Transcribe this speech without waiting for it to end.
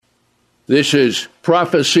This is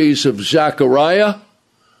Prophecies of Zechariah,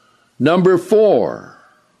 number 4.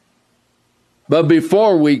 But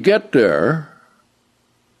before we get there,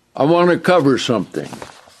 I want to cover something.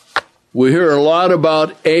 We hear a lot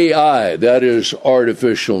about AI, that is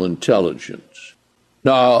artificial intelligence.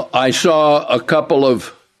 Now, I saw a couple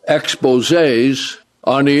of exposés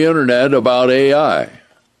on the internet about AI.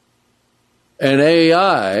 And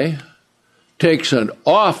AI takes an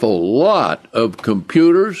awful lot of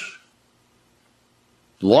computers,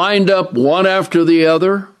 lined up one after the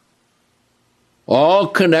other, all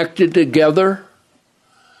connected together.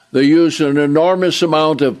 They use an enormous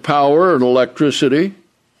amount of power and electricity,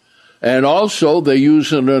 and also they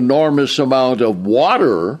use an enormous amount of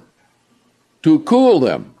water to cool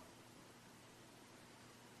them.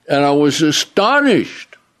 And I was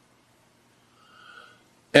astonished.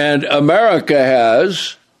 And America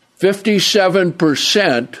has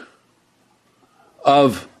 57%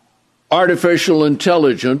 of artificial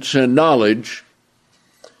intelligence and knowledge.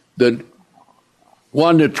 The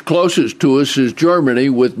one that's closest to us is Germany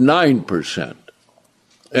with 9%.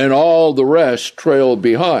 And all the rest trail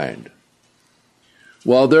behind.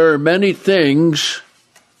 Well, there are many things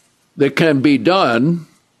that can be done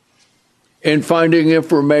in finding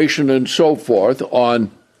information and so forth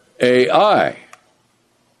on AI.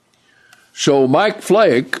 So Mike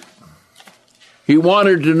Flake, he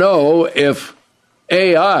wanted to know if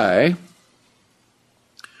AI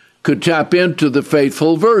could tap into the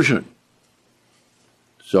faithful version.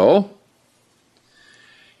 So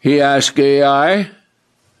he asked AI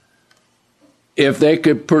if they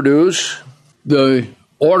could produce the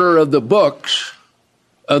order of the books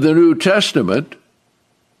of the New Testament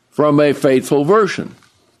from a faithful version.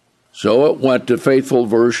 So it went to faithful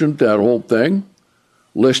version, that whole thing,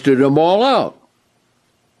 listed them all out.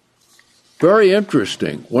 Very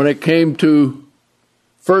interesting. When it came to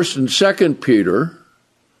 1st and 2nd Peter,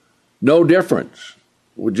 no difference,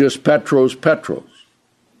 with just Petros.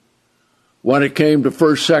 When it came to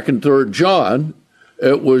 1st, 2nd, 3rd John,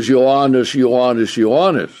 it was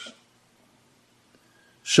Ioannis.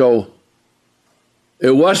 So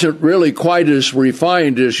it wasn't really quite as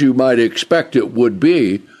refined as you might expect it would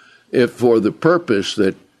be if for the purpose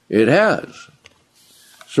that it has.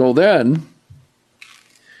 So then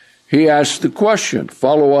he asked the question,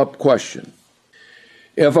 follow-up question.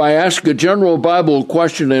 If I ask a general Bible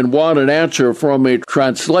question and want an answer from a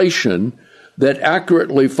translation that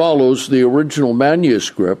accurately follows the original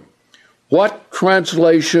manuscript, what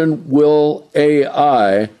translation will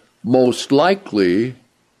AI most likely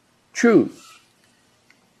choose?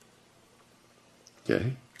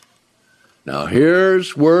 Okay. Now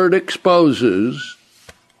here's where it exposes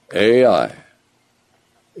AI.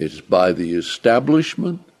 It's by the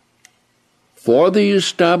establishment, for the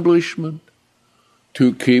establishment,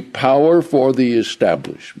 to keep power for the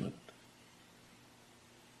establishment.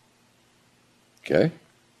 Okay?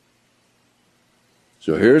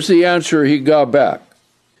 So here's the answer he got back.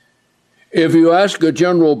 If you ask a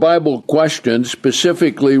general Bible question,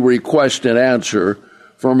 specifically request an answer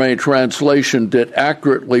from a translation that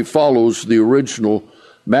accurately follows the original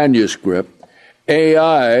manuscript,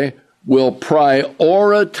 AI will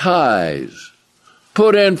prioritize,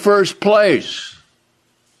 put in first place.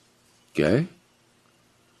 Okay?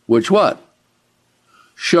 Which what?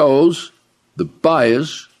 Shows the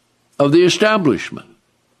bias of the establishment.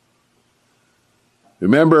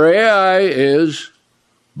 Remember, AI is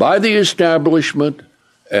by the establishment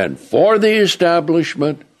and for the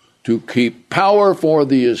establishment to keep power for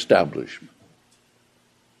the establishment.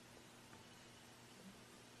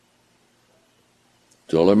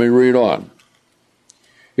 So let me read on.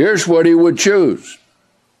 Here's what he would choose.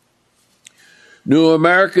 New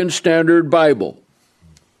American Standard Bible,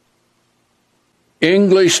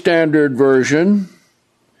 English Standard Version,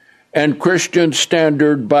 and Christian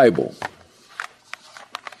Standard Bible.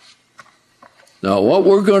 Now, what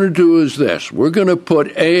we're going to do is this. We're going to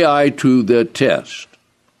put AI to the test.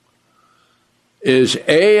 Is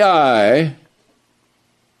AI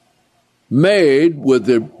made with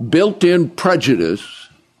the built-in prejudice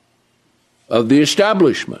of the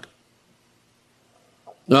establishment?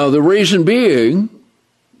 Now, the reason being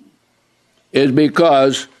is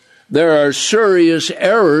because there are serious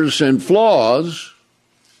errors and flaws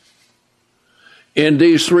in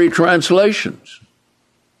these three translations.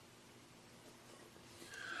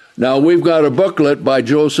 Now, we've got a booklet by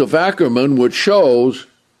Joseph Ackerman which shows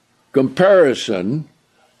comparison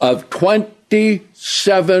of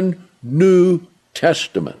 27 New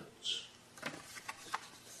Testaments.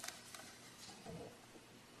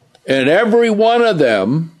 And every one of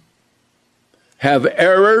them have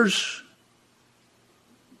errors,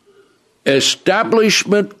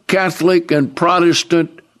 establishment Catholic and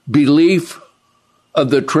Protestant belief of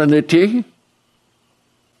the Trinity.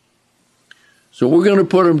 So we're going to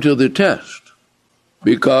put them to the test,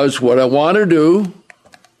 because what I want to do,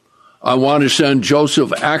 I want to send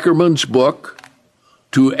Joseph Ackerman's book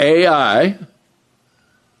to AI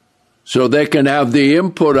so they can have the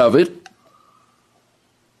input of it,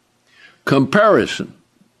 comparison.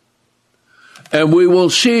 And we will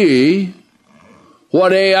see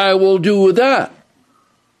what AI will do with that.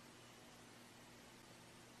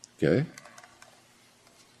 Okay?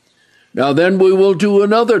 Now then we will do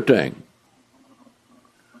another thing.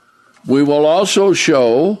 We will also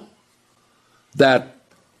show that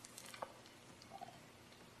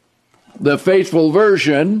the faithful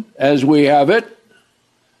version, as we have it,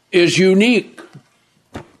 is unique.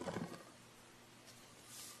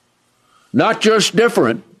 Not just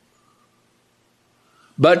different,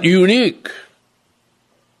 but unique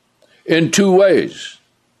in two ways.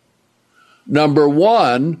 Number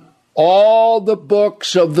one, all the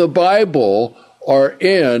books of the Bible are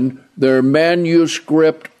in their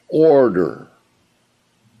manuscript order.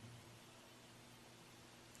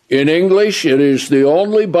 In English, it is the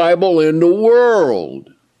only Bible in the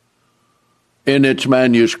world in its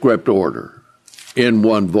manuscript order, in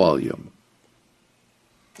one volume.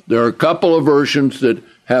 There are a couple of versions that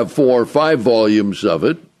have 4 or 5 volumes of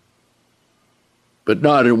it, but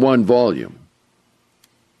not in one volume.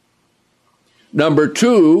 Number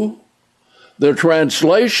two, the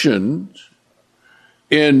translations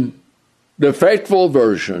in the faithful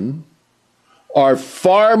version are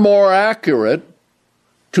far more accurate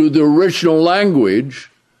to the original language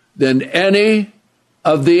than any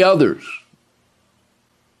of the others.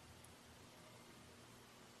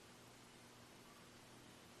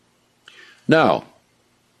 Now,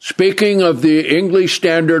 speaking of the English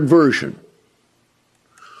Standard Version,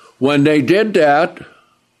 when they did that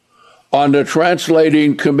on the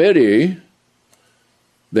translating committee,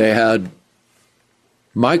 they had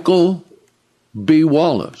Michael B.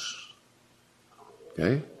 Wallace.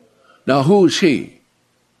 Okay? Now, who is he?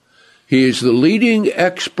 He is the leading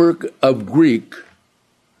expert of Greek,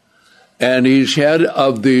 and he's head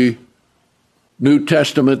of the New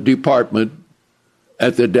Testament department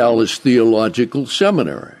at the Dallas Theological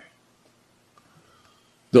Seminary.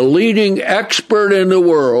 The leading expert in the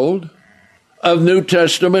world of New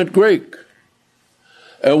Testament Greek.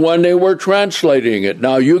 And when they were translating it,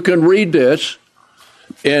 now you can read this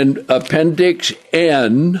in Appendix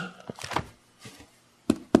N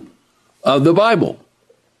of the Bible,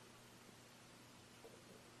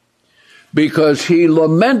 because he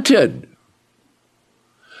lamented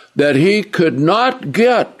that he could not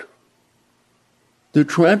get the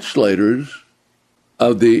translators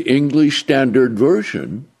of the English Standard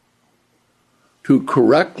Version to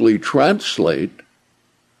correctly translate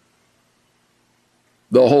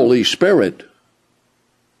the Holy Spirit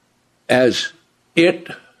as it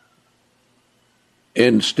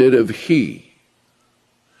instead of he.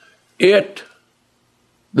 It,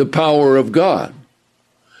 the power of God.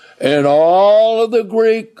 And all of the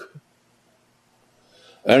Greek,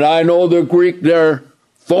 and I know the Greek there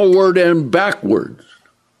forward and backwards,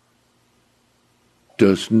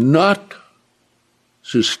 does not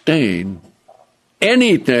sustain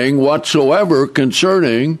anything whatsoever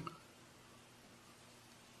concerning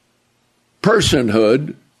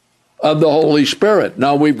personhood of the Holy Spirit.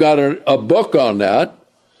 Now, we've got a book on that,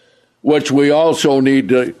 which we also need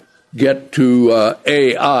to get to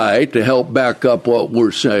AI to help back up what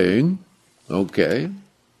we're saying. Okay.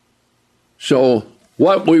 So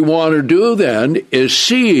what we want to do then is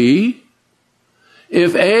see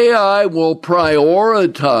if AI will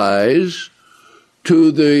prioritize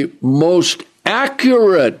to the most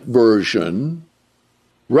accurate version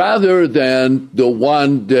rather than the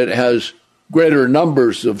one that has greater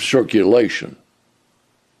numbers of circulation.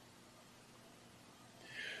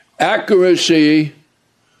 Accuracy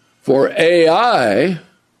for AI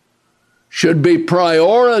should be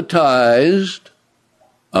prioritized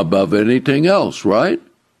above anything else, right?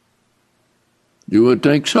 You would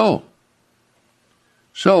think so.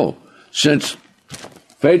 So, since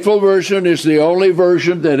Faithful Version is the only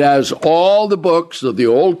version that has all the books of the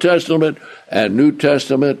Old Testament and New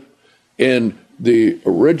Testament in the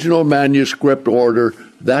original manuscript order,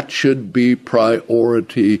 that should be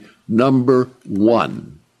priority number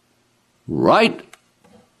 1. Right?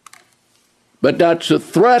 But that's a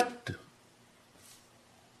threat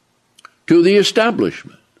to the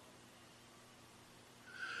establishment.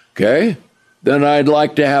 Okay? Then I'd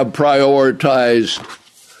like to have prioritized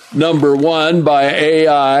number 1 by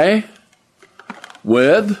AI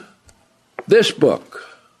with this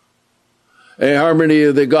book. A harmony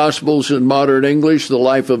of the Gospels in modern English, the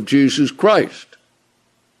life of Jesus Christ.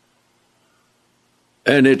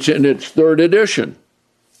 And it's in its third edition,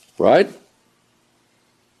 right?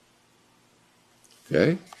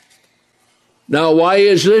 Okay. Now, why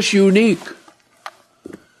is this unique?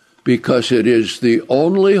 Because it is the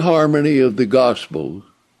only harmony of the Gospels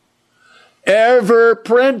ever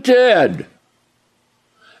printed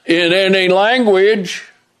in any language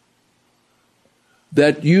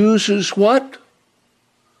that uses what?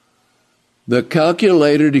 The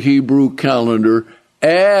calculated Hebrew calendar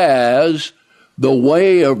as the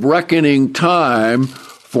way of reckoning time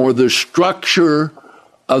for the structure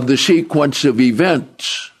of the sequence of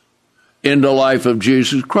events in the life of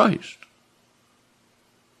Jesus Christ.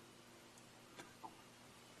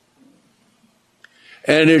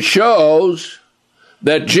 And it shows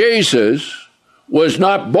that Jesus was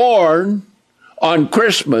not born on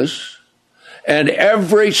Christmas, and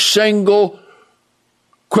every single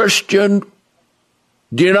Christian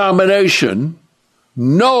denomination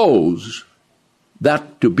knows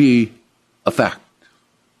that to be a fact.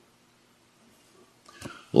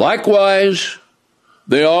 Likewise,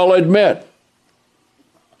 they all admit,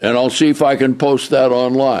 and I'll see if I can post that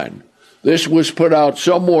online. This was put out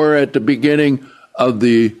somewhere at the beginning of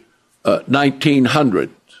the 1900s,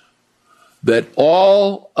 that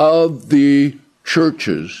all of the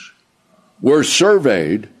churches were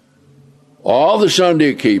surveyed, all the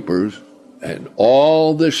Sunday keepers, and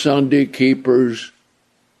all the Sunday keepers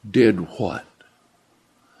did what?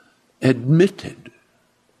 Admitted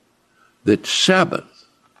that Sabbath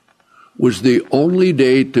was the only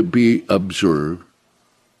day to be observed,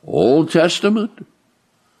 Old Testament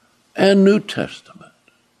and New Testament.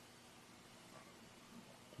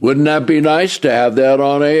 Wouldn't that be nice to have that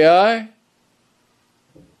on AI?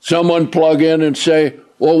 Someone plug in and say,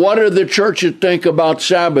 well, what do the churches think about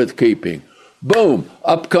Sabbath keeping? Boom,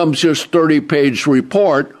 up comes this 30-page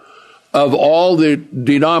report of all the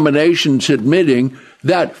denominations admitting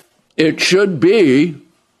that it should be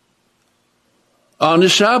on the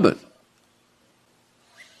Sabbath.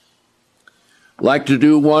 Like to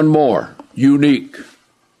do one more, unique.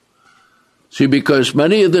 See, because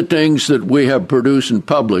many of the things that we have produced and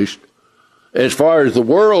published, as far as the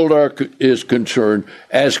world is concerned,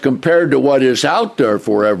 as compared to what is out there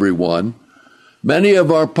for everyone, many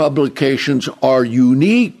of our publications are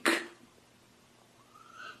unique,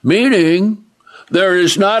 meaning there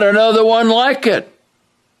is not another one like it.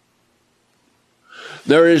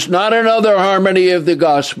 There is not another harmony of the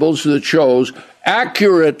Gospels that shows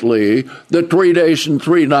accurately the 3 days and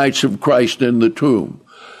 3 nights of Christ in the tomb.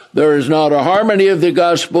 There is not a harmony of the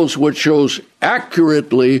Gospels which shows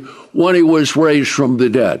accurately when he was raised from the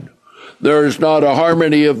dead. There is not a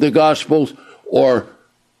harmony of the Gospels, or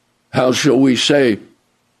how shall we say,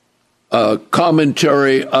 a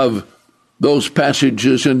commentary of those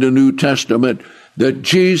passages in the New Testament that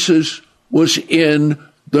Jesus was in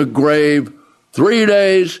the grave 3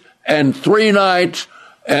 days and 3 nights,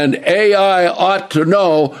 and AI ought to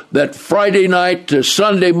know that Friday night to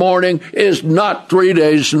Sunday morning is not 3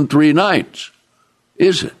 days and 3 nights,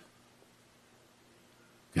 is it?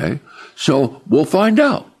 Okay, so we'll find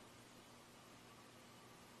out.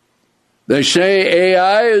 They say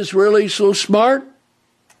AI is really so smart,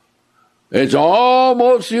 it's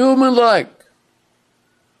almost human-like.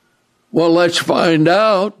 Well, let's find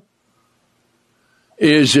out.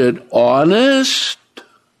 Is it honest?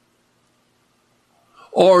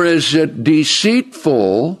 Or is it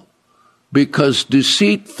deceitful because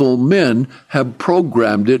deceitful men have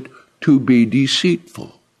programmed it to be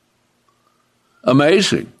deceitful?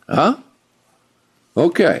 Amazing, huh?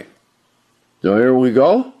 Okay, so here we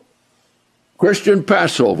go. Christian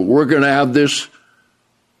Passover. We're going to have this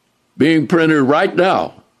being printed right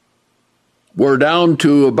now. We're down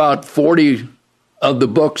to about 40 of the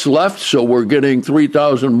books left, so we're getting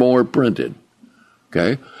 3,000 more printed.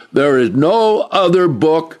 Okay? There is no other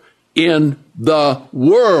book in the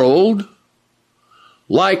world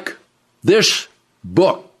like this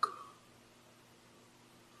book,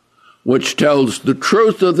 which tells the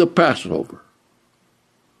truth of the Passover.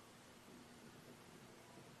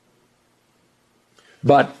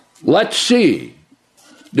 But let's see,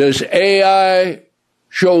 does AI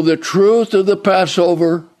show the truth of the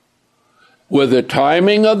Passover with the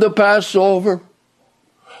timing of the Passover,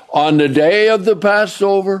 on the day of the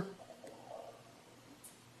Passover,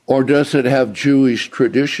 or does it have Jewish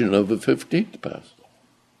tradition of the 15th Passover?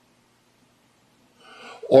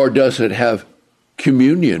 Or does it have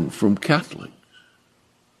communion from Catholics?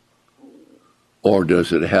 Or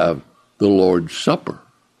does it have the Lord's Supper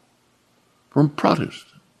from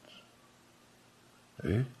Protestants?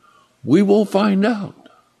 Okay? We will find out,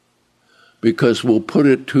 because we'll put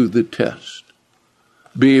it to the test.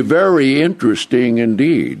 Be very interesting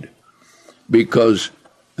indeed, because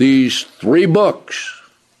these 3 books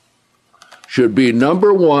should be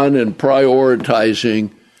number one in prioritizing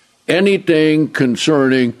anything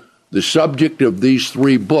concerning the subject of these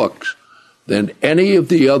 3 books than any of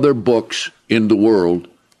the other books in the world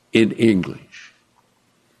in English.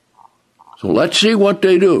 So let's see what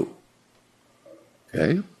they do.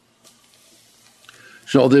 Okay?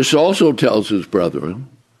 So this also tells us, brethren,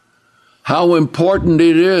 how important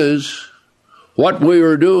it is what we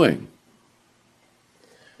are doing,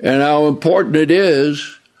 and how important it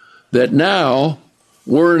is that now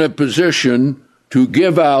we're in a position to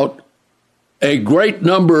give out a great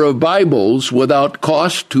number of Bibles without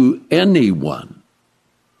cost to anyone.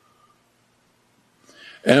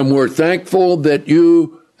 And we're thankful that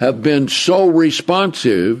you have been so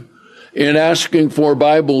responsive in asking for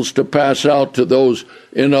Bibles to pass out to those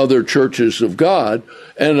in other churches of God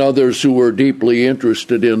and others who are deeply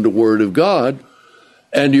interested in the Word of God.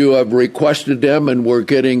 And you have requested them, and we're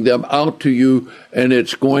getting them out to you, and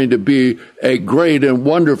it's going to be a great and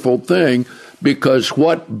wonderful thing, because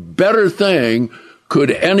what better thing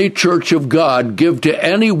could any church of God give to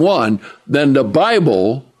anyone than the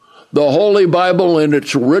Bible, the Holy Bible in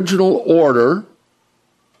its original order,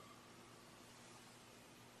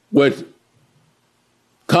 with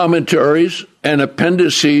commentaries and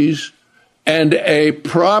appendices and a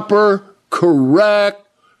proper, correct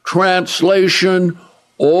translation,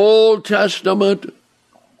 Old Testament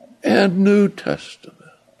and New Testament.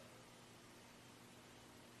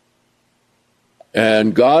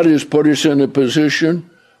 And God has put us in a position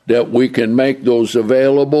that we can make those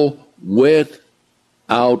available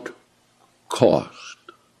without cost.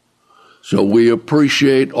 So we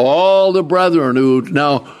appreciate all the brethren who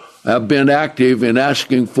now have been active in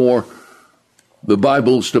asking for the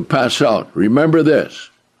Bibles to pass out. Remember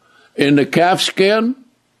this: in the calfskin,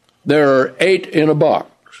 there are 8 in a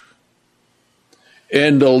box.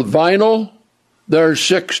 In the vinyl, there are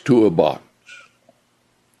 6 to a box.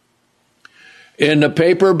 In the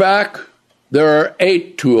paperback, there are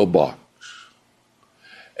 8 to a box.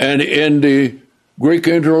 And in the Greek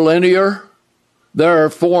interlinear, there are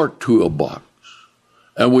 4 to a box.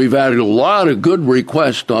 And we've had a lot of good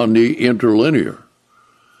requests on the interlinear.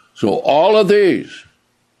 So all of these,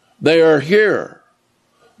 they are here.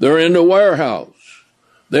 They're in the warehouse.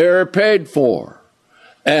 They are paid for.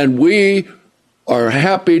 And we are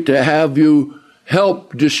happy to have you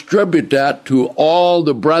help distribute that to all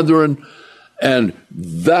the brethren, and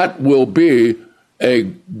that will be a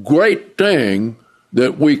great thing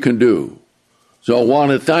that we can do. So I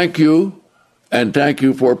want to thank you, and thank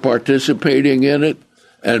you for participating in it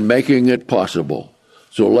and making it possible.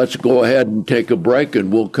 So let's go ahead and take a break,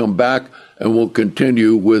 and we'll come back and we'll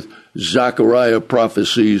continue with Zechariah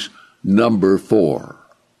Prophecies number 4.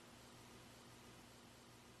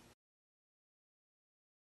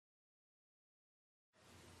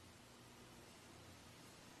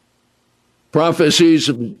 Prophecies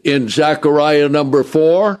in Zechariah number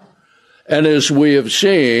 4, and as we have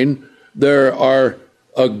seen, there are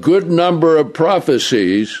a good number of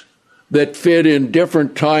prophecies that fit in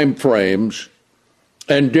different time frames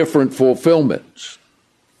and different fulfillments.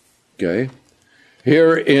 Okay?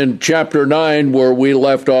 Here in chapter 9, where we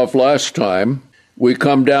left off last time, we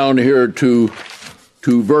come down here to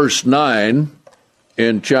verse 9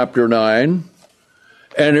 in chapter 9,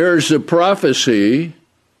 and here's the prophecy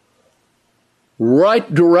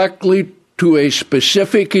right directly to a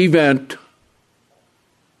specific event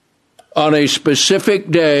on a specific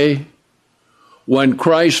day when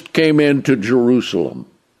Christ came into Jerusalem.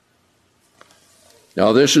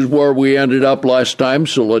 Now, this is where we ended up last time,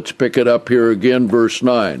 so let's pick it up here again, verse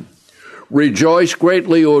 9. Rejoice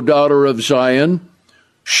greatly, O daughter of Zion.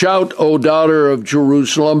 Shout, O daughter of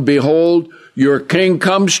Jerusalem. Behold, your king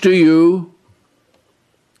comes to you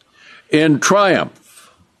in triumph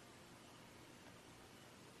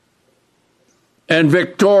and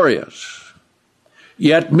victorious,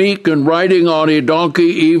 yet meek and riding on a donkey,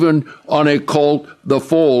 even on a colt, the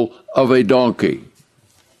foal of a donkey.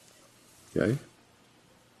 Okay?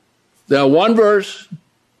 Now, one verse,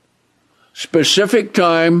 specific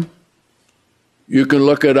time, you can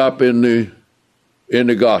look it up in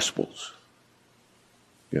the Gospels.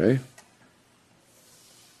 Okay?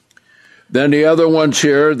 Then the other ones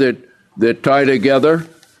here that tie together,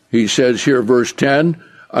 he says here, verse 10,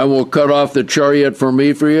 I will cut off the chariot from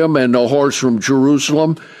Ephraim and the horse from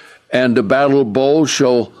Jerusalem, and the battle bow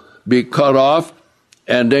shall be cut off,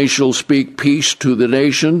 and they shall speak peace to the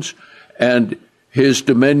nations, and his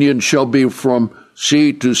dominion shall be from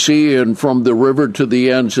sea to sea and from the river to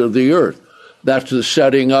the ends of the earth. That's the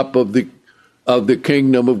setting up of the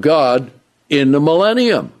kingdom of God in the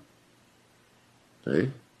millennium.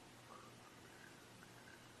 See?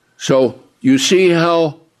 So you see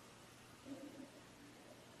how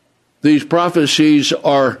these prophecies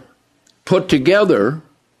are put together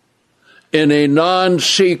in a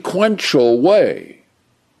non-sequential way,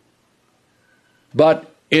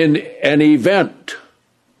 but in an event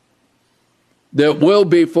that will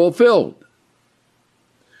be fulfilled.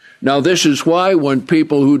 Now, this is why when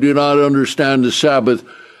people who do not understand the Sabbath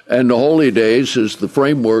and the holy days as the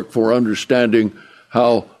framework for understanding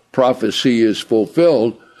how prophecy is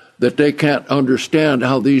fulfilled, that they can't understand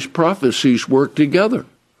how these prophecies work together.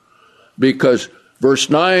 Because verse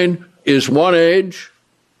 9 is one age,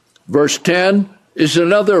 verse 10 is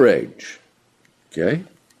another age. Okay?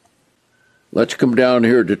 Let's come down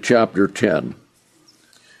here to chapter 10.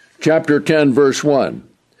 Chapter 10, verse 1.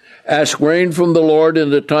 Ask rain from the Lord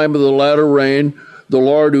in the time of the latter rain, the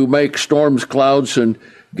Lord who makes storms clouds and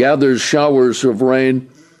gathers showers of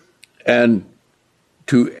rain, and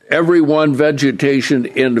to every one vegetation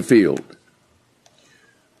in the field.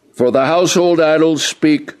 For the household idols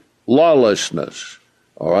speak lawlessness.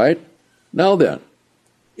 All right? Now then,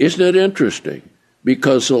 isn't it interesting?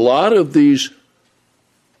 Because a lot of these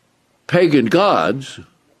pagan gods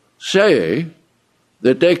say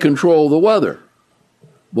that they control the weather.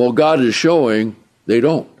 Well, God is showing they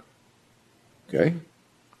don't. Okay?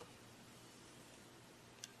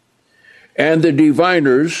 And the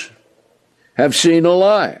diviners have seen a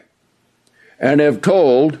lie and have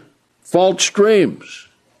told false dreams.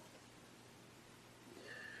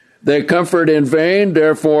 They comfort in vain,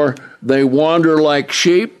 therefore they wander like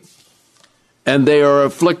sheep, and they are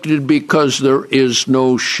afflicted because there is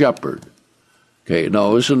no shepherd. Okay,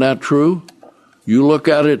 now isn't that true? You look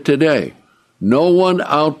at it today. No one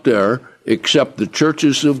out there except the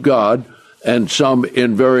churches of God, and some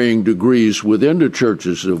in varying degrees within the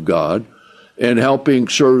churches of God, in helping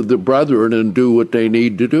serve the brethren and do what they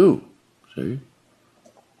need to do. See?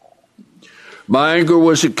 My anger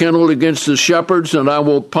was kindled against the shepherds, and I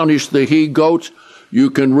will punish the he-goats.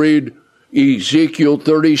 You can read Ezekiel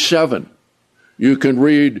 37. You can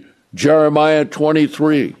read Jeremiah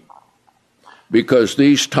 23, because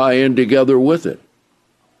these tie in together with it.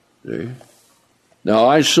 See? Now,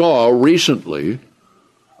 I saw recently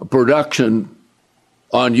a production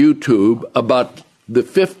on YouTube about the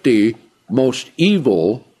 50 most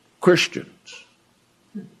evil Christians.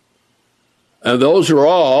 And those are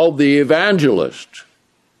all the evangelists.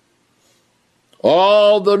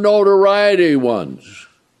 All the notoriety ones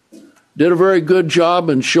did a very good job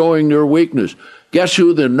in showing their weakness. Guess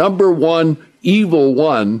who the number one evil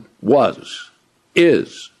one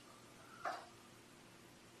is?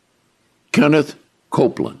 Kenneth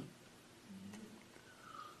Copeland.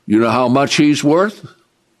 You know how much he's worth?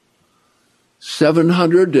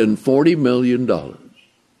 $740 million.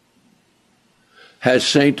 Has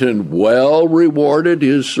Satan well rewarded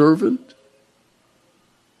his servant?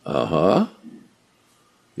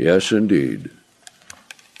 Yes, indeed.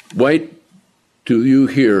 Wait till you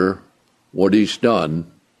hear what he's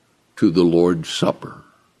done to the Lord's Supper.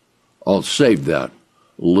 I'll save that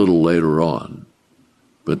a little later on.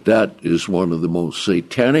 But that is one of the most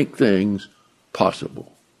satanic things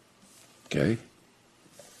possible. Okay?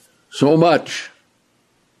 So much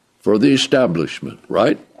for the establishment,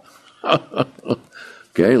 right?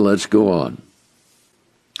 Okay, let's go on.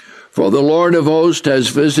 For the Lord of hosts has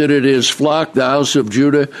visited his flock, the house of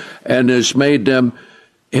Judah, and has made them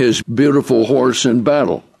his beautiful horse in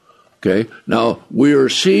battle. Okay, now we are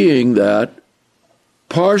seeing that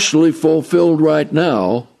partially fulfilled right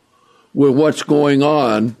now with what's going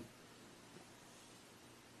on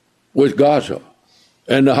with Gaza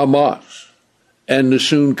and the Hamas and the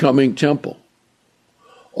soon coming temple.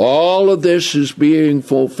 All of this is being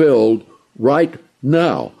fulfilled right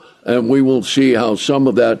now, and we will see how some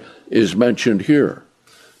of that is mentioned here.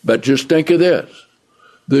 But just think of this.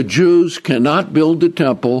 The Jews cannot build the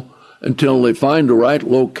temple until they find the right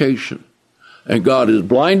location, and God has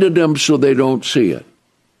blinded them so they don't see it.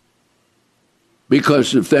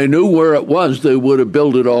 Because if they knew where it was, they would have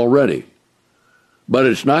built it already. But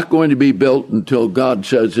it's not going to be built until God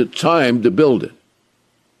says it's time to build it.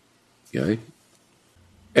 Okay?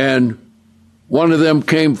 And one of them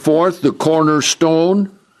came forth, the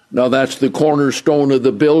cornerstone. Now that's the cornerstone of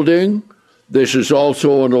the building. This is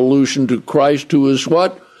also an allusion to Christ, who is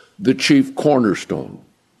what? The chief cornerstone.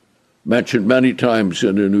 Mentioned many times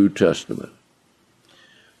in the New Testament.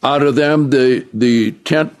 Out of them the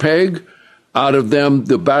tent peg, out of them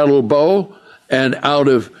the battle bow, and out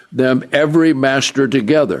of them every master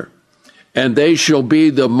together. And they shall be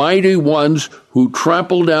the mighty ones who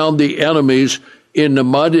trample down the enemies in the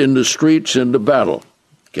mud, in the streets, in the battle.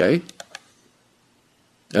 Okay?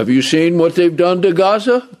 Have you seen what they've done to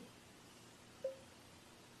Gaza?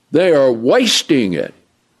 They are wasting it.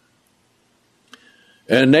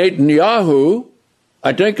 And Netanyahu,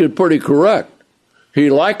 I think, is pretty correct. He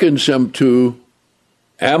likens them to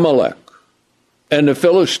Amalek and the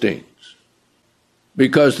Philistines,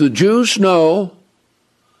 because the Jews know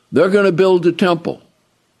they're going to build the temple.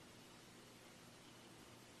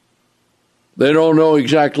 They don't know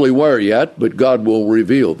exactly where yet, but God will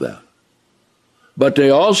reveal that. But they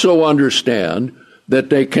also understand that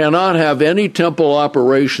they cannot have any temple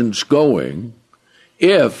operations going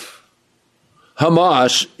if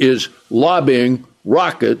Hamas is lobbing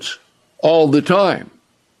rockets all the time.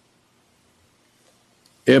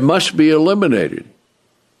 It must be eliminated,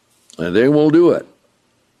 and they will do it.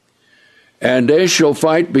 And they shall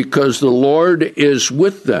fight because the Lord is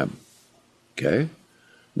with them. Okay?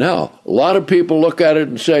 Now, a lot of people look at it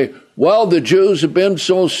and say, well, the Jews have been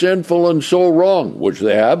so sinful and so wrong, which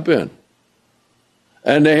they have been.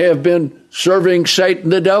 And they have been serving Satan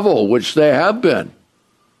the devil, which they have been.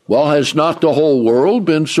 Well, has not the whole world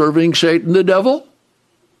been serving Satan the devil?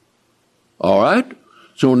 All right?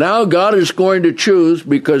 So now God is going to choose,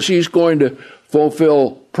 because he's going to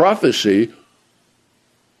fulfill prophecy,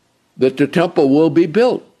 that the temple will be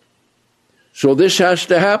built. So this has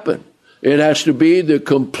to happen. It has to be the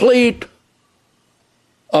complete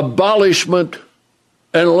abolishment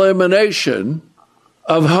and elimination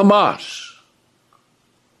of Hamas.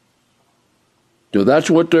 So that's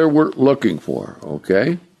what they're looking for,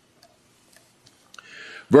 okay?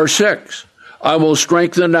 Verse 6, I will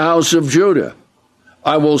strengthen the house of Judah.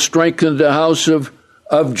 I will strengthen the house of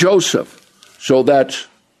Joseph. So that's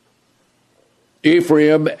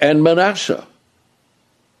Ephraim and Manasseh.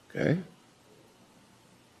 Okay?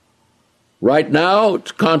 Right now,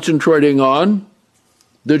 it's concentrating on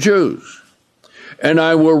the Jews. And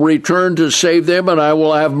I will return to save them, and I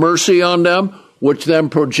will have mercy on them, which then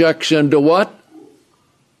projects into what?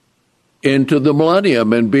 Into the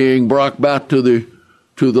millennium and being brought back to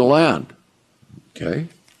the land. Okay?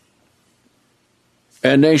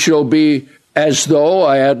 And they shall be as though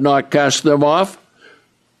I had not cast them off,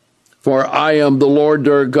 for I am the Lord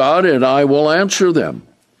their God, and I will answer them.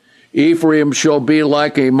 Ephraim shall be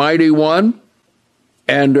like a mighty one,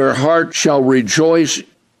 and their heart shall rejoice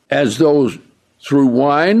as though through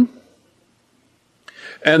wine,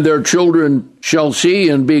 and their children shall see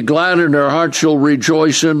and be glad, and their heart shall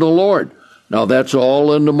rejoice in the Lord. Now that's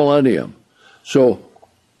all in the millennium. So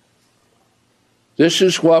this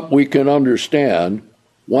is what we can understand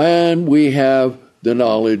when we have the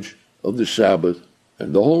knowledge of the Sabbath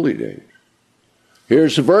and the holy days.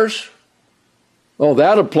 Here's the verse. Oh,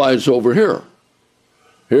 that applies over here.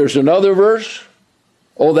 Here's another verse.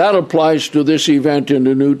 Oh, that applies to this event in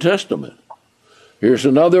the New Testament. Here's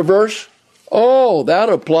another verse. Oh, that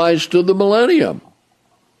applies to the millennium.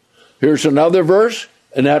 Here's another verse,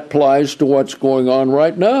 and that applies to what's going on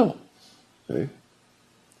right now. Okay?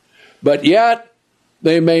 But yet,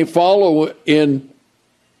 they may follow in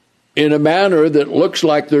a manner that looks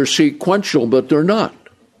like they're sequential, but they're not.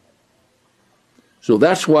 So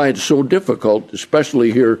that's why it's so difficult,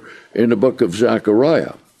 especially here in the book of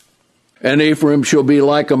Zechariah. And Ephraim shall be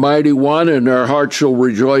like a mighty one, and their heart shall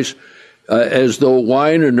rejoice as though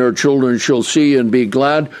wine, and their children shall see and be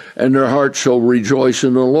glad, and their heart shall rejoice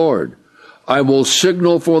in the Lord. I will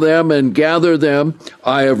signal for them and gather them.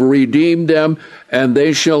 I have redeemed them, and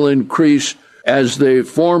they shall increase as they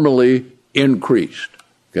formerly increased.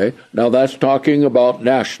 Okay? Now that's talking about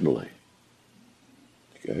nationally.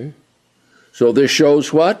 Okay? So this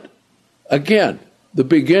shows what? Again, the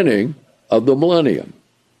beginning of the millennium.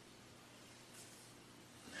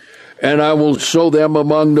 And I will sow them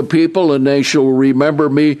among the people, and they shall remember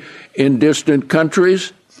me in distant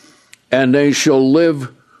countries, and they shall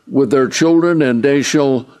live with their children, and they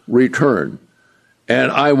shall return.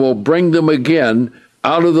 And I will bring them again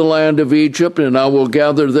out of the land of Egypt, and I will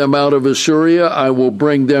gather them out of Assyria. I will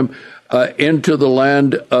bring them into the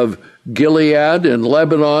land of Gilead and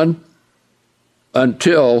Lebanon,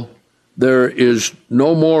 until there is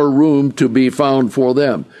no more room to be found for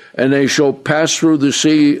them. And they shall pass through the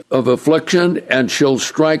sea of affliction, and shall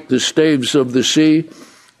strike the staves of the sea,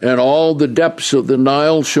 and all the depths of the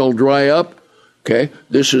Nile shall dry up. Okay,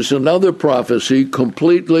 this is another prophecy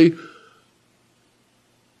completely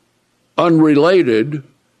unrelated,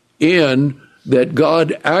 in that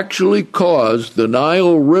God actually caused the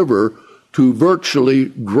Nile River to virtually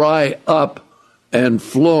dry up and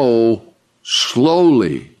flow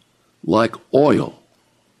slowly like oil.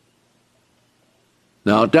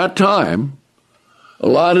 Now, at that time, a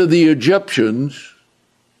lot of the Egyptians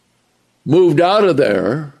moved out of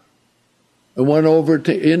there and went over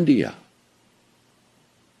to India.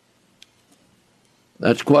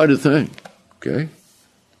 That's quite a thing, okay?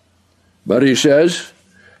 But he says,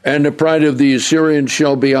 and the pride of the Assyrians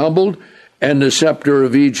shall be humbled, and the scepter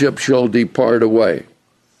of Egypt shall depart away.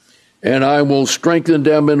 And I will strengthen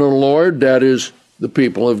them in the Lord, that is, the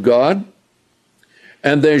people of God,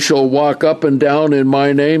 and they shall walk up and down in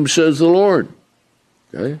my name, says the Lord.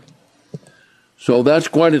 Okay? So that's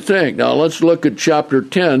quite a thing. Now let's look at chapter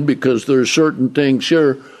 10, because there are certain things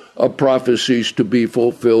here of prophecies to be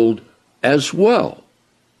fulfilled as well.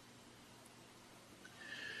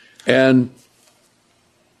 And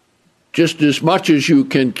just as much as you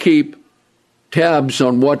can keep tabs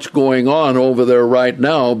on what's going on over there right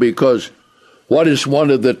now, because what is one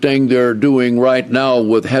of the things they're doing right now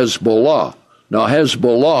with Hezbollah? Now,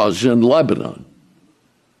 Hezbollah is in Lebanon,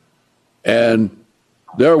 and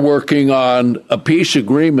they're working on a peace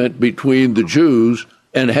agreement between the Jews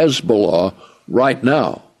and Hezbollah right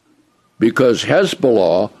now, because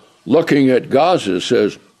Hezbollah, looking at Gaza,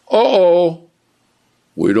 says, uh-oh,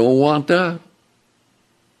 we don't want that.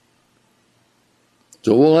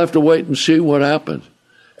 So we'll have to wait and see what happens.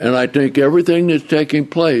 And I think everything that's taking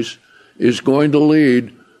place is going to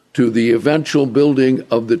lead to the eventual building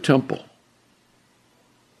of the temple.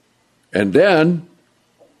 And then,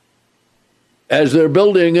 as they're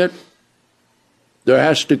building it, there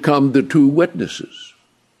has to come the two witnesses,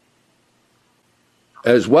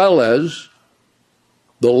 as well as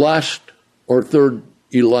the last or third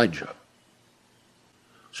Elijah.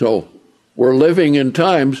 So we're living in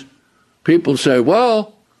times, people say,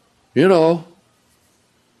 well,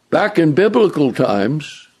 back in biblical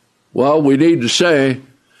times, well, we need to say,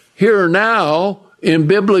 here now in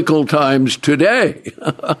biblical times today,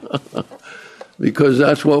 because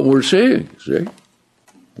that's what we're seeing, see?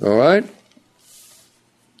 All right?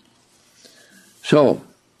 So,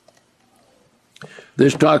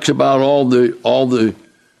 this talks about all the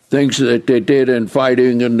things that they did in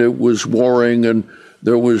fighting, and it was warring, and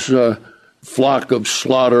there was a flock of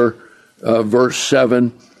slaughter, verse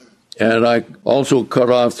 7, and I also cut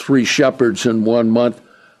off 3 shepherds in 1 month.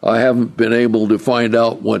 I haven't been able to find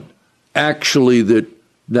out what actually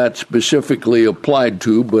that specifically applied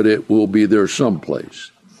to, but it will be there someplace.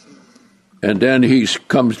 And then he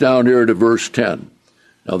comes down here to verse 10.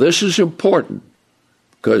 Now this is important,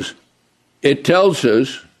 because it tells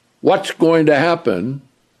us what's going to happen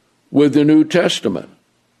with the New Testament.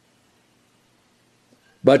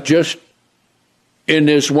 But just in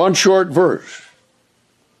this one short verse,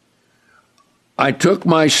 I took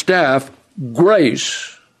my staff,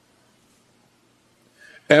 grace,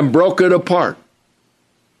 and broke it apart.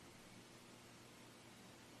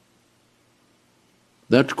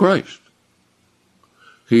 That's Christ.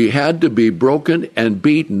 He had to be broken and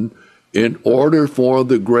beaten in order for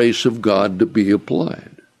the grace of God to be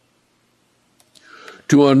applied.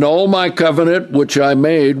 To annul my covenant which I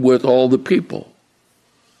made with all the people.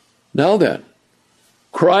 Now then,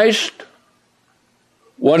 Christ,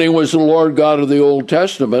 when he was the Lord God of the Old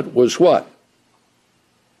Testament, was what?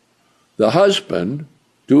 The husband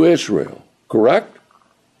to Israel, correct?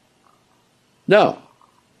 Now,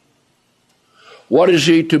 what is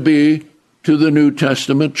he to be to the New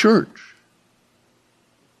Testament church?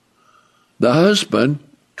 The husband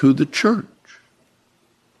to the church.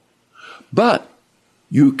 But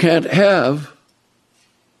you can't have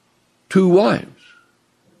 2 wives.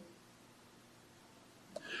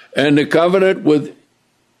 And the covenant with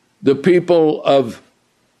the people of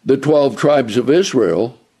the 12 tribes of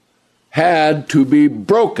Israel had to be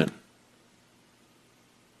broken.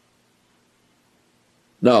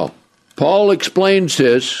 Now, Paul explains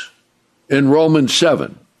this in Romans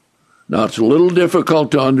 7. Now, it's a little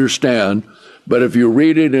difficult to understand, but if you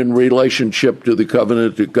read it in relationship to the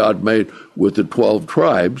covenant that God made with the 12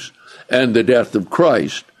 tribes and the death of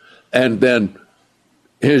Christ, and then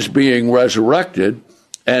his being resurrected,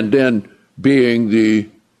 and then being the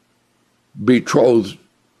betrothed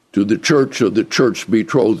to the church, or the church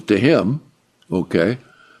betrothed to him, okay,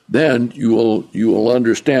 then you will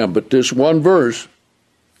understand. But this one verse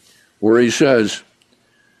where he says,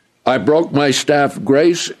 I broke my staff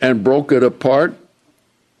grace and broke it apart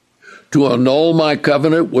to annul my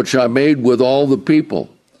covenant which I made with all the people.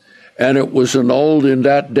 And it was annulled in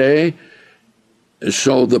that day.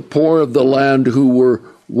 So the poor of the land who were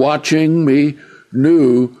watching me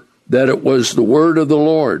knew that it was the word of the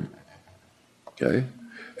Lord. Okay?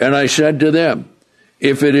 And I said to them,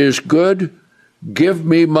 if it is good give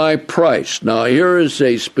me my price. Now here is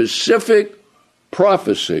a specific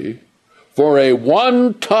prophecy for a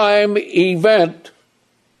one-time event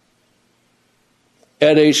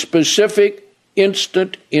at a specific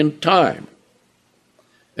instant in time.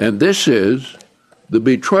 And this is the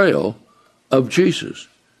betrayal of Jesus.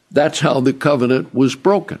 That's how the covenant was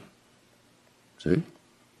broken. See?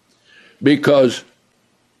 Because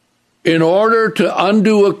in order to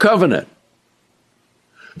undo a covenant,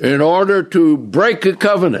 in order to break a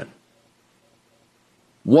covenant,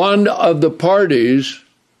 one of the parties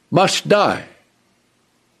must die.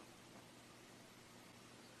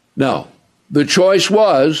 Now, the choice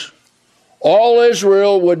was all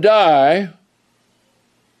Israel would die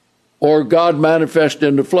or God manifest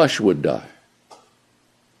in the flesh would die.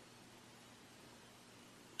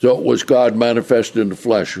 So it was God manifest in the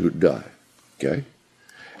flesh who'd die. Okay?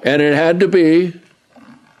 And it had to be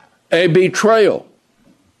a betrayal.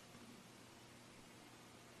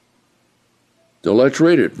 So let's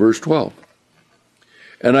read it, verse 12.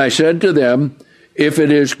 And I said to them, if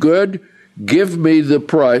it is good, give me the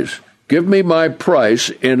price, give me my price,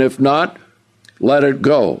 and if not, let it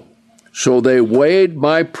go. So they weighed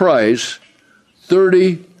my price,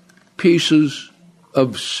 30 pieces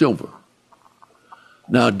of silver.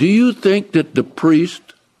 Now, do you think that the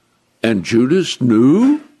priest and Judas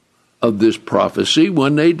knew of this prophecy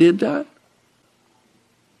when they did that?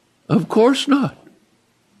 Of course not.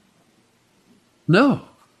 No.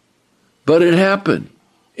 But it happened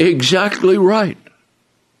exactly right.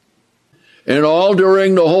 And all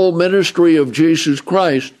during the whole ministry of Jesus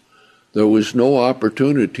Christ, there was no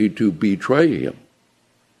opportunity to betray him.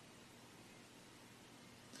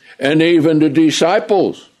 And even the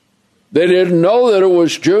disciples, they didn't know that it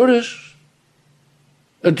was Judas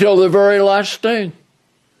until the very last thing.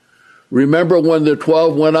 Remember when the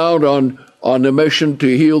 12 went out on the mission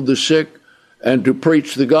to heal the sick and to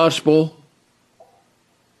preach the gospel?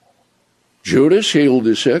 Judas healed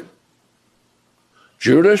the sick.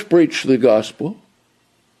 Judas preached the gospel.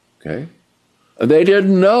 Okay? And they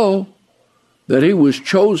didn't know that he was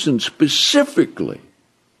chosen specifically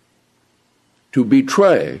to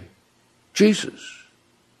betray Jesus.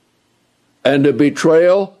 And the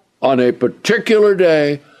betrayal on a particular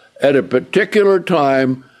day, at a particular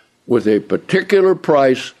time, with a particular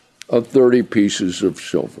price of 30 pieces of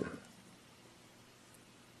silver.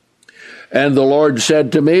 And the Lord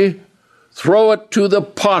said to me, throw it to the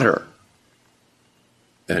potter.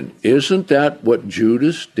 And isn't that what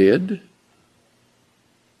Judas did?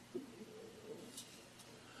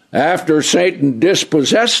 After Satan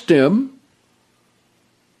dispossessed him,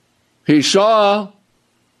 he saw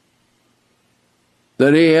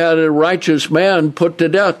that he had a righteous man put to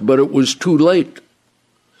death, but it was too late.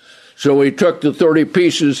 So he took the 30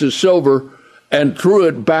 pieces of silver and threw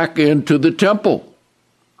it back into the temple.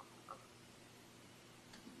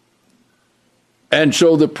 And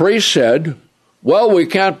so the priest said, well, we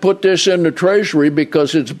can't put this in the treasury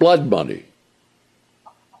because it's blood money.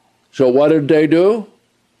 So what did they do?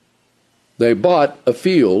 They bought a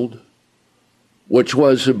field which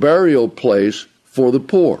was a burial place for the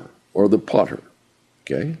poor or the potter.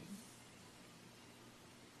 Okay?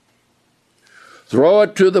 Throw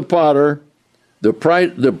it to the potter, the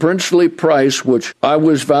princely price which I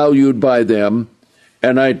was valued by them,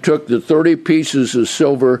 and I took the 30 pieces of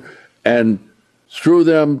silver and threw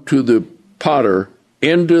them to the potter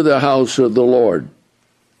into the house of the Lord.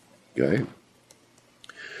 Okay?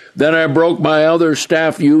 Then I broke my other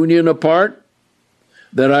staff union apart,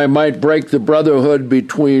 that I might break the brotherhood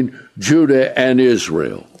between Judah and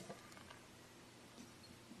Israel.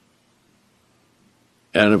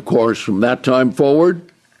 And of course, from that time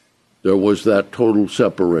forward, there was that total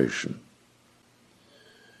separation.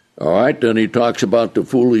 All right, then he talks about the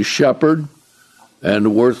foolish shepherd and the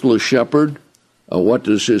worthless shepherd. What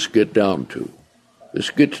does this get down to? This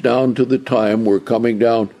gets down to the time we're coming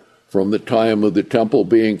down from the time of the temple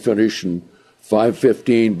being finished in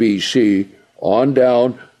 515 BC on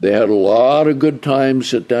down. They had a lot of good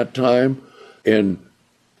times at that time. In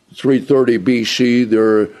 330 BC,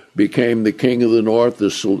 there became the king of the north,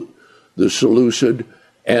 the Seleucid,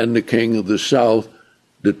 and the king of the south,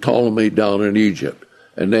 the Ptolemy down in Egypt.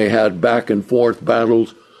 And they had back and forth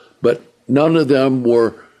battles, but none of them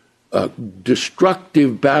were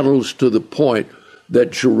destructive battles to the point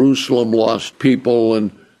that Jerusalem lost people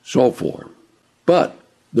and so forth. But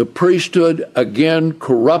the priesthood again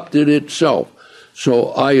corrupted itself.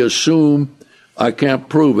 So I assume, I can't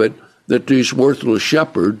prove it, that these worthless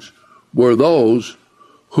shepherds were those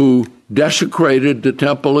who desecrated the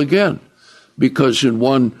temple again. Because in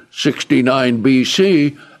 169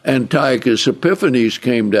 BC, Antiochus Epiphanes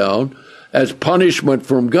came down as punishment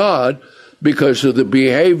from God because of the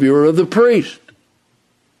behavior of the priest.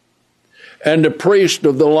 And the priest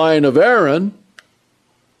of the line of Aaron,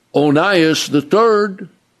 Onias III,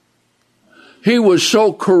 he was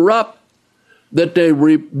so corrupt that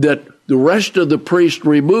that the rest of the priests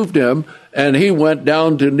removed him, and he went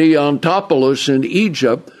down to Neontopolis in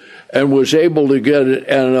Egypt and was able to get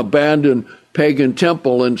an abandoned pagan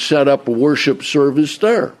temple and set up a worship service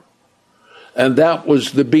there. And that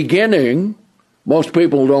was the beginning. Most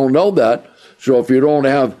people don't know that. So if you don't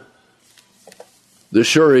have the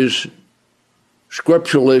series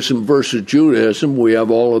Scripturalism versus Judaism, we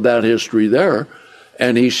have all of that history there.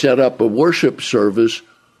 And he set up a worship service,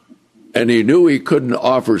 and he knew he couldn't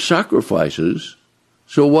offer sacrifices.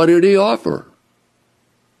 So what did he offer?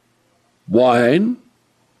 Wine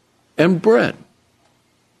and bread.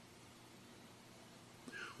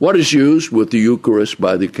 What is used with the Eucharist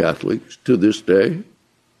by the Catholics to this day?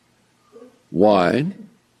 Wine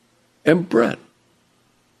and bread.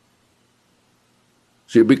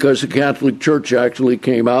 See, because the Catholic Church actually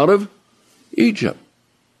came out of Egypt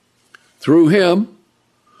through him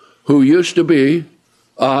who used to be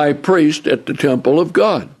a high priest at the temple of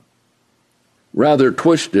God. Rather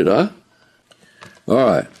twisted, huh? All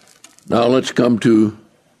right. Now let's come to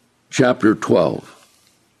chapter 12.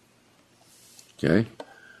 Okay?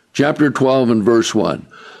 Chapter 12 and verse 1.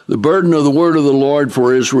 The burden of the word of the Lord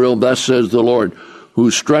for Israel, thus says the Lord,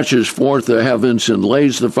 who stretches forth the heavens and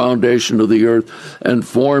lays the foundation of the earth and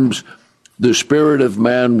forms the spirit of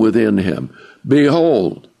man within him.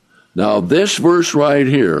 Behold, now this verse right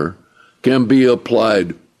here can be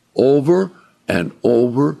applied over and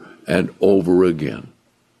over and over again.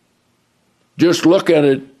 Just look at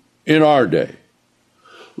it in our day.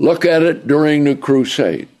 Look at it during the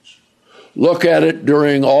Crusades. Look at it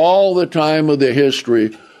during all the time of the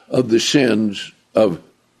history of the sins of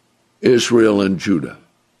Israel and Judah.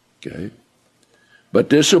 Okay? But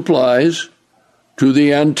this applies to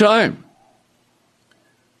the end time.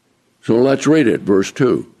 So let's read it, verse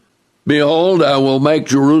 2. Behold, I will make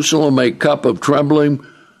Jerusalem a cup of trembling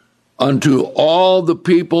unto all the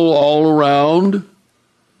people all around,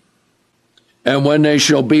 and when they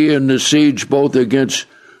shall be in the siege both against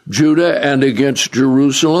Judah and against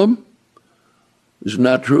Jerusalem. Isn't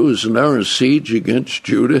that true? Isn't there a siege against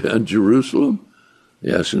Judah and Jerusalem?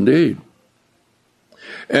 Yes, indeed.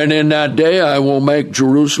 And in that day I will make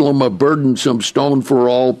Jerusalem a burdensome stone for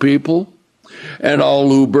all people, and all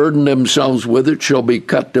who burden themselves with it shall be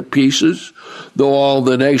cut to pieces, though all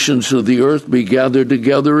the nations of the earth be gathered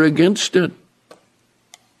together against it.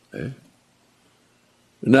 Okay.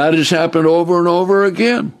 And that has happened over and over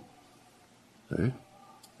again. Okay.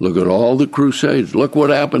 Look at all the Crusades. Look what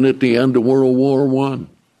happened at the end of World War I.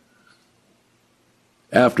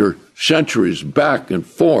 After centuries back and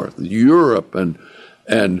forth, Europe and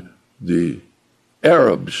the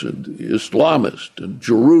Arabs and the Islamists and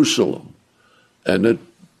Jerusalem and the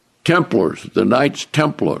Templars, the Knights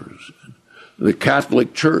Templars, the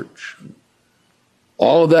Catholic Church.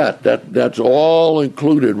 All of that's all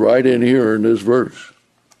included right in here in this verse.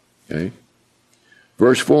 Okay?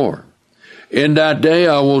 Verse 4. In that day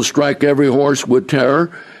I will strike every horse with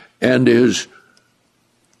terror and his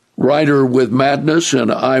rider with madness,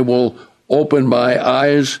 and I will open my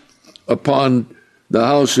eyes upon the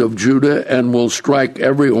house of Judah and will strike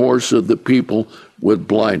every horse of the people with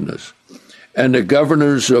blindness. And the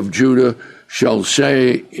governors of Judah shall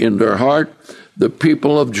say in their heart, the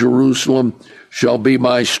people of Jerusalem shall be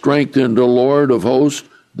my strength in the Lord of hosts,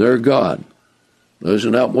 their God.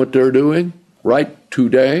 Isn't that what they're doing right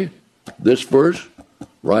today? This verse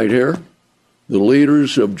right here, the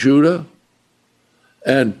leaders of Judah.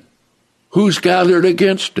 And who's gathered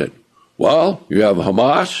against it? Well, you have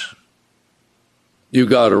Hamas, you've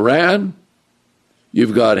got Iran,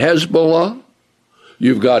 you've got Hezbollah,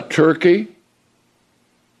 you've got Turkey.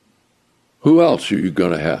 Who else are you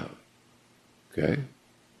going to have? Okay.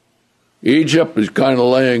 Egypt is kind of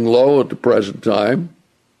laying low at the present time.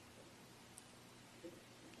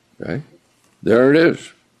 Okay. There it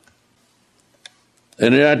is.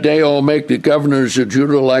 And in that day I will make the governors of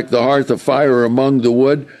Judah like the hearth of fire among the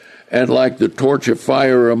wood, and like the torch of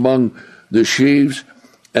fire among the sheaves,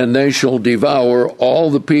 and they shall devour all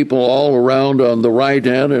the people all around on the right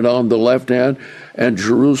hand and on the left hand, and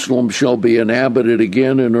Jerusalem shall be inhabited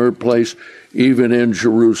again in her place, even in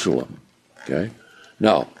Jerusalem. Okay?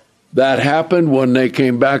 Now, that happened when they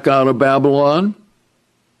came back out of Babylon.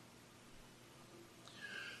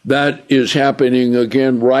 That is happening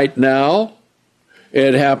again right now.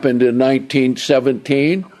 It happened in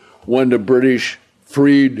 1917 when the British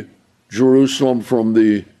freed Jerusalem from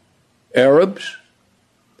the Arabs.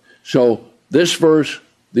 So these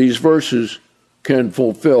verses can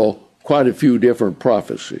fulfill quite a few different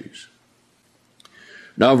prophecies.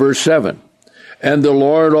 Now verse 7, and the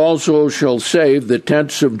Lord also shall save the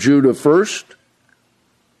tents of Judah first.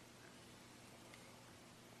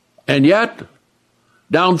 And yet,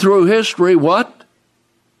 down through history, what?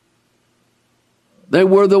 They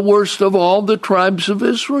were the worst of all the tribes of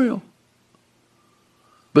Israel.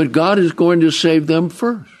 But God is going to save them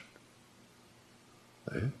first.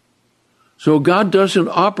 Okay? So God doesn't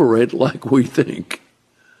operate like we think.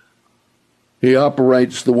 He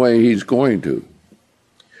operates the way he's going to.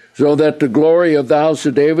 So that the glory of the house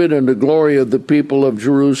of David and the glory of the people of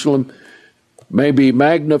Jerusalem may be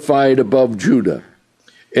magnified above Judah.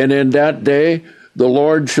 And in that day the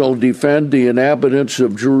Lord shall defend the inhabitants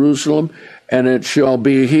of Jerusalem, and it shall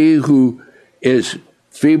be he who is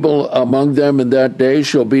feeble among them in that day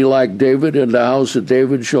shall be like David, and the house of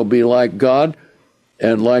David shall be like God,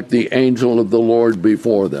 and like the angel of the Lord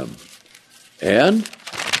before them. And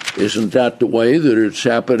isn't that the way that it's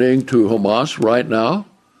happening to Hamas right now?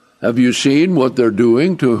 Have you seen what they're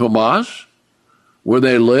doing to Hamas, where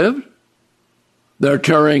they live? They're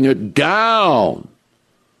tearing it down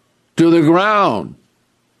to the ground.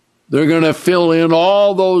 They're going to fill in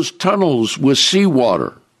all those tunnels with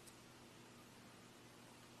seawater.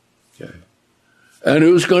 Okay. And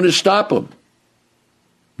who's going to stop them?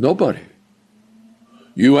 Nobody.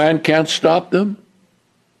 UN can't stop them.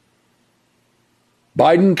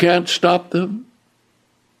 Biden can't stop them.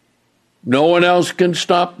 No one else can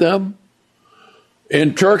stop them.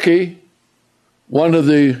 In Turkey, one of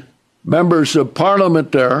the members of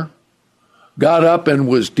parliament there got up and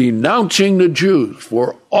was denouncing the Jews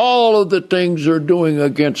for all of the things they're doing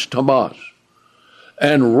against Hamas,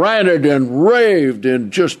 and ranted and raved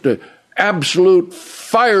in just an absolute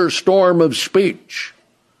firestorm of speech.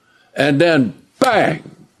 And then, bang,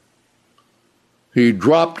 he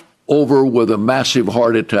dropped over with a massive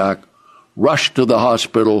heart attack, rushed to the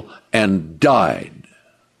hospital, and died.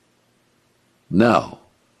 Now,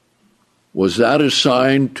 was that a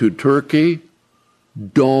sign to Turkey?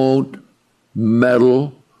 Don't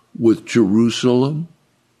meddle with Jerusalem,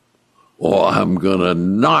 or I'm going to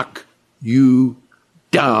knock you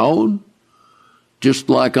down, just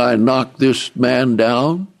like I knocked this man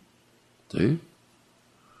down. See?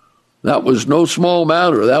 That was no small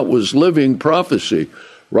matter. That was living prophecy.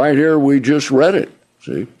 Right here, we just read it.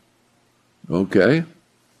 See? Okay.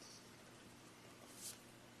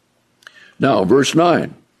 Now, verse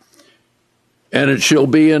 9. And it shall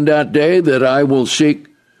be in that day that I will seek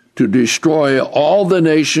to destroy all the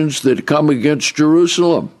nations that come against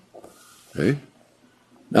Jerusalem. Okay?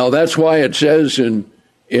 Now, that's why it says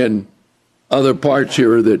in other parts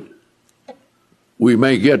here that we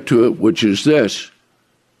may get to it, which is this,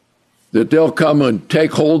 that they'll come and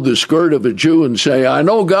take hold the skirt of a Jew and say, I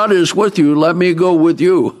know God is with you, let me go with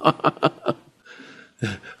you.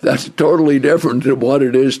 That's totally different than what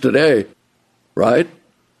it is today, right?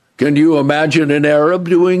 Can you imagine an Arab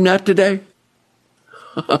doing that today?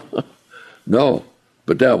 No,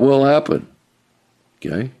 but that will happen.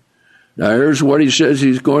 Okay? Now here's what he says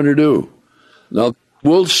he's going to do. Now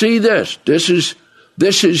we'll see this. This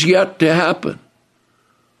is yet to happen.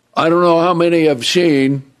 I don't know how many have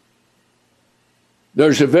seen,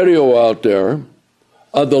 there's a video out there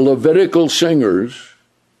of the Levitical singers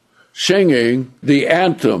singing the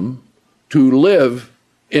anthem to live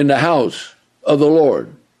in the house of the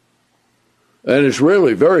Lord. And it's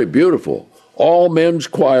really very beautiful. All men's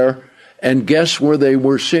choir, and guess where they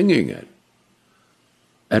were singing it?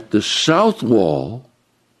 At the south wall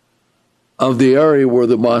of the area where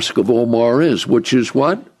the Mosque of Omar is, which is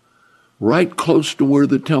what? Right close to where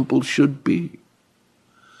the temple should be.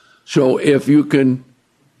 So if you can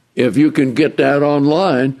get that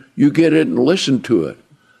online, you get it and listen to it.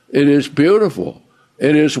 It is beautiful.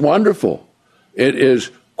 It is wonderful. It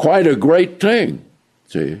is quite a great thing.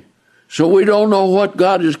 See? So we don't know what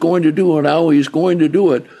God is going to do and how he's going to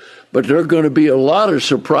do it, but there are going to be a lot of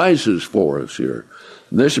surprises for us here.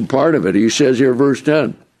 And this is part of it. He says here, verse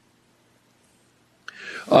 10,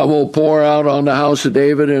 I will pour out on the house of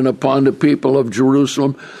David and upon the people of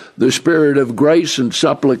Jerusalem the spirit of grace and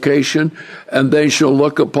supplication, and they shall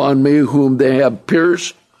look upon me whom they have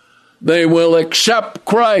pierced. They will accept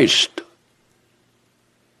Christ.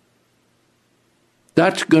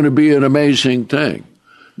 That's going to be an amazing thing.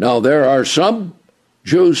 Now, there are some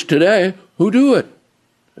Jews today who do it.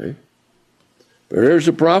 Okay? But here's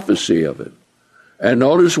a prophecy of it. And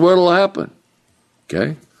notice what will happen.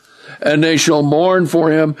 Okay? And they shall mourn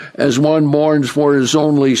for him as one mourns for his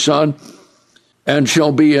only son, and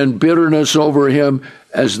shall be in bitterness over him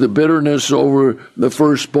as the bitterness over the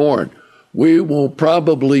firstborn. We will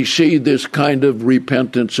probably see this kind of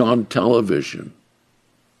repentance on television.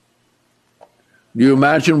 Do you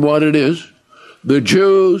imagine what it is? The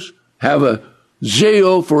Jews have a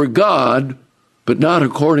zeal for God, but not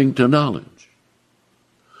according to knowledge.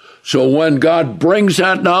 So when God brings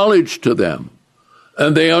that knowledge to them,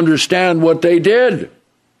 and they understand what they did,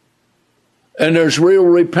 and there's real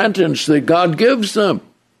repentance that God gives them,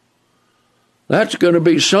 that's going to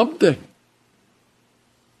be something.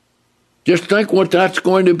 Just think what that's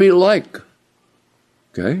going to be like.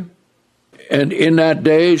 Okay? And in that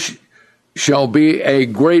day shall be a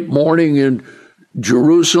great mourning in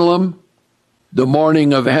Jerusalem, the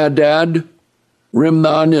mourning of Hadad,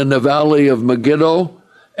 Rimnon in the valley of Megiddo,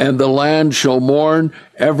 and the land shall mourn,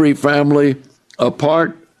 every family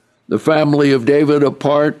apart, the family of David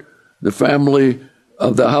apart, the family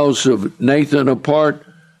of the house of Nathan apart,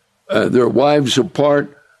 their wives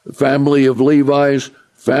apart, the family of Levi's,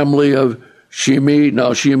 family of Shimei.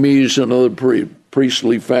 Now Shimei is another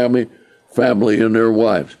priestly family and their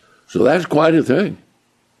wives. So that's quite a thing.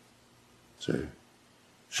 See?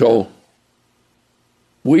 So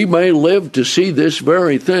we may live to see this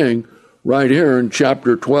very thing right here in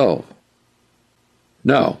chapter 12.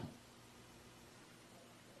 Now,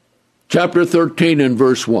 chapter 13 and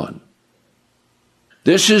verse 1.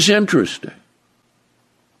 This is interesting,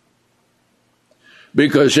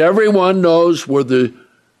 because everyone knows where the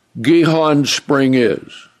Gihon spring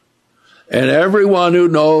is, and everyone who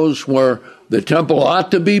knows where the temple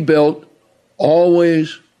ought to be built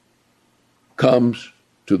always comes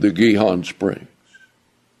to the Gihon springs.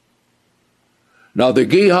 Now, the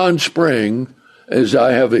Gihon spring, as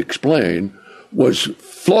I have explained, was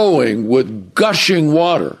flowing with gushing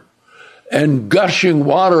water, and gushing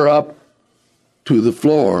water up to the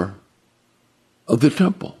floor of the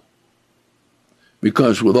temple.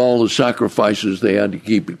 Because with all the sacrifices, they had to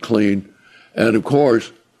keep it clean. And of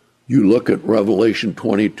course, you look at Revelation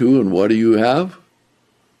 22, and what do you have?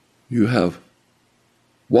 You have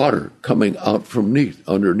water coming out from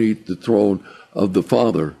underneath the throne of the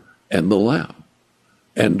Father and the Lamb.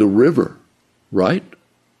 And the river, right?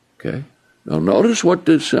 Okay. Now notice what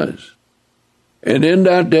this says. And in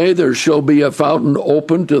that day there shall be a fountain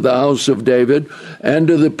open to the house of David and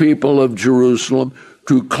to the people of Jerusalem,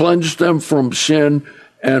 to cleanse them from sin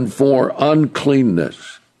and for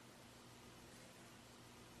uncleanness.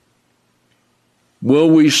 Will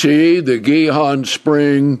we see the Gihon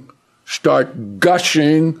spring start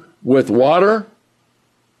gushing with water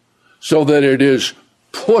so that it is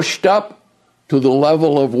pushed up to the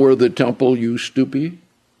level of where the temple used to be?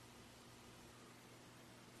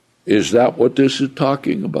 Is that what this is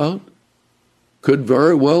talking about? Could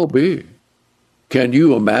very well be. Can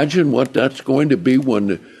you imagine what that's going to be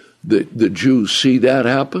when the Jews see that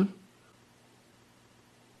happen?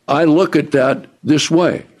 I look at that this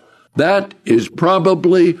way. That is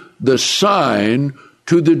probably the sign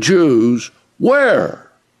to the Jews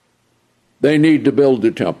where they need to build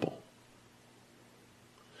the temple.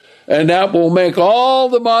 And that will make all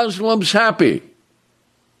the Muslims happy,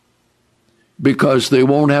 because they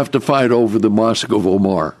won't have to fight over the Mosque of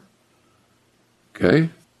Omar. Okay?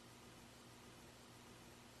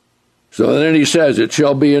 So then he says, it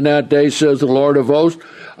shall be in that day, says the Lord of hosts,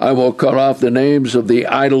 I will cut off the names of the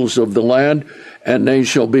idols of the land, and they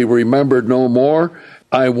shall be remembered no more.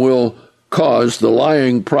 I will cause the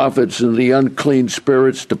lying prophets and the unclean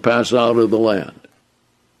spirits to pass out of the land.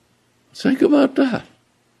 Think about that.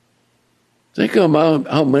 Think about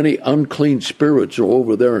how many unclean spirits are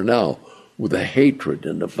over there now, with the hatred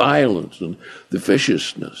and the violence and the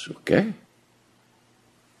viciousness, okay?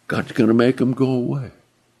 God's going to make them go away.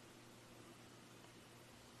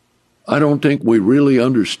 I don't think we really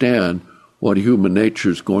understand what human nature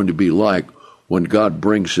is going to be like when God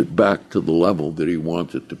brings it back to the level that he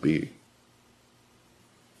wants it to be.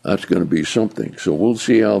 That's going to be something. So we'll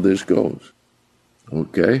see how this goes.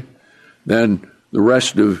 Okay? Then the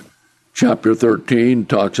rest of chapter 13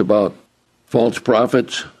 talks about false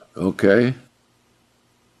prophets. Okay?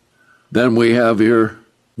 Then we have here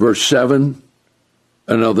verse 7,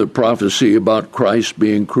 another prophecy about Christ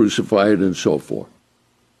being crucified and so forth.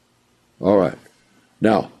 All right.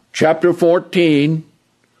 Now, chapter 14,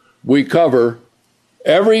 we cover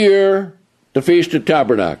every year the Feast of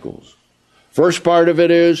Tabernacles. First part of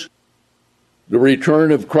it is the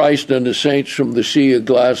return of Christ and the saints from the sea of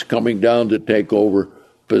glass coming down to take over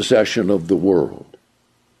possession of the world.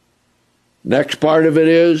 Next part of it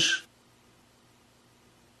is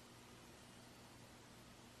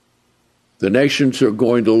the nations are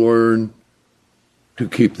going to learn to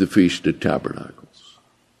keep the Feast of Tabernacles.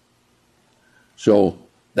 So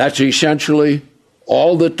that's essentially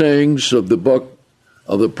all the things of the book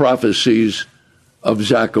of the prophecies of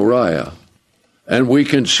Zechariah. And we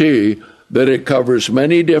can see that it covers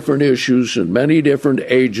many different issues and many different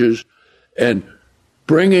ages, and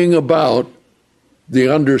bringing about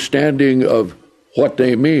the understanding of what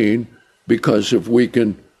they mean, because if we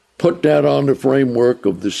can put that on the framework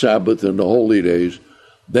of the Sabbath and the holy days,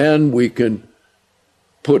 then we can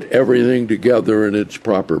put everything together in its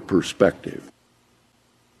proper perspective.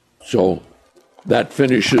 So that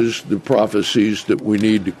finishes the prophecies that we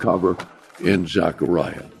need to cover in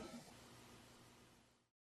Zechariah.